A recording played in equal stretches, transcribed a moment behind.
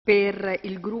Per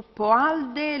il gruppo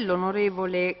ALDE,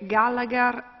 l'onorevole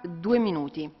Gallagher, 2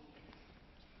 minuti.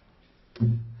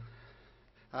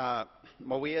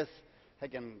 Mawias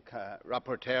Higgin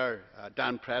rapporteur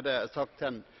Dan Preda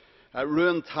Asoktan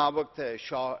Ruan Tabak the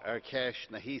Shaw Erkesh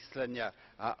na Heaslanya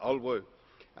Ulwu.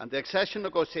 And the accession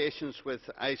negotiations with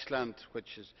Iceland,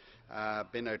 which has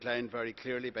been outlined very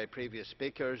clearly by previous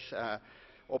speakers,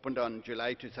 opened on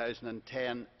July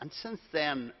 2010, and since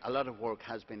then a lot of work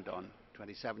has been done.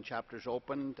 27 chapters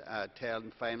opened,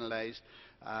 10 finalised.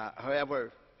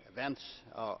 However, events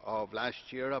of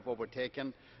last year have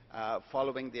overtaken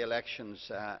following the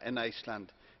elections in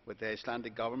Iceland, with the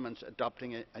Icelandic government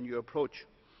adopting a new approach.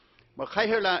 Mar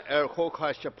chaithirla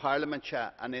chócáiste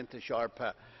Parliamentse an Inta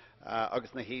Sharpa agus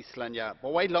na Heaslanja, ba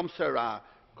bhaid lumsa ra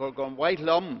gur gon bhaid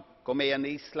lum go mé an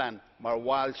Iceland mar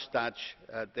bhailstad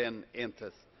den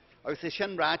Intas. Agus is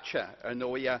sin ráite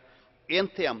nóia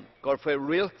Intiam gur fé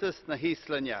rialtas na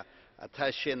Heaslanja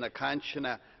atá sin na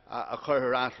cansina a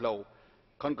chur athlo,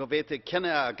 chun go bhféitigh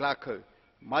cinenne a ghlacu,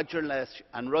 maidir leis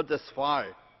an rud is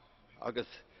fearr agus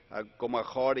go mar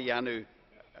chóirí anú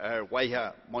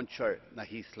waithe muintir na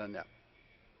Heaslanja.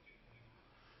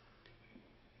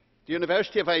 The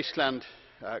University of Iceland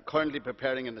currently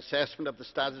preparing an assessment of the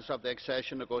status of the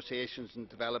accession negotiations and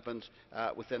developments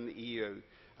within the EU.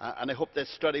 And I hope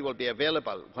this study will be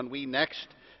available when we next,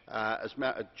 as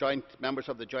members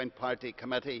of the Joint Party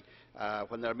Committee,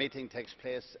 when their meeting takes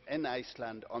place in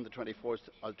Iceland on the 24th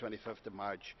or 25th of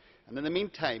March. And in the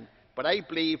meantime, but I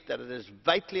believe that it is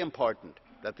vitally important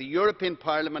that the European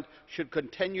Parliament should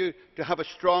continue to have a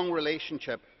strong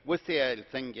relationship with the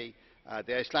Thingy,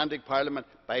 the Icelandic Parliament,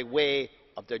 by way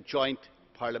of their Joint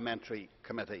Parliamentary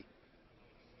Committee.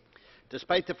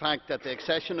 Despite the fact that the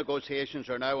accession negotiations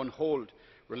are now on hold,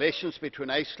 relations between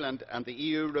Iceland and the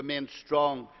EU remain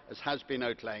strong, as has been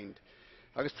outlined.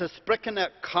 Agus tá spricne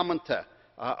commenta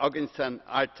agus an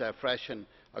arta freisin,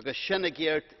 agus sin a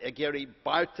géirí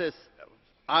bartas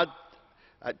ad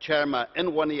chairma in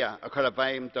Wania a chur a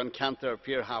bhaim don cantar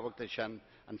fear havachta sin.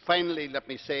 And finally, let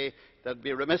me say that it would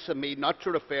be remiss of me not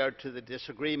to refer to the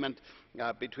disagreement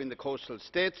between the coastal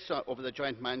states over the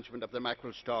joint management of the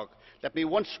mackerel stock. Let me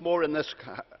once more in this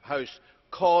House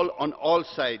call on all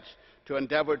sides to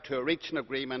endeavour to reach an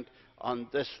agreement on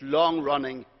this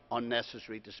long-running,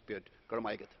 unnecessary dispute.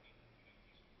 Grazie.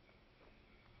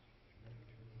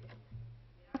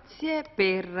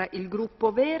 Per il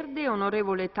gruppo Verde,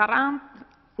 onorevole Tarrant,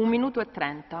 1 minuto e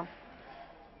 30.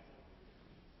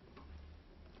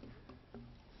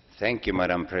 Thank you,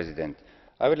 Madam President.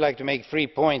 I would like to make 3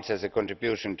 points as a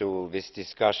contribution to this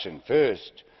discussion.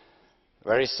 First,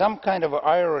 there is some kind of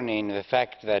irony in the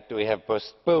fact that we have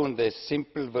postponed this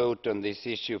simple vote on this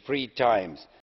issue 3 times.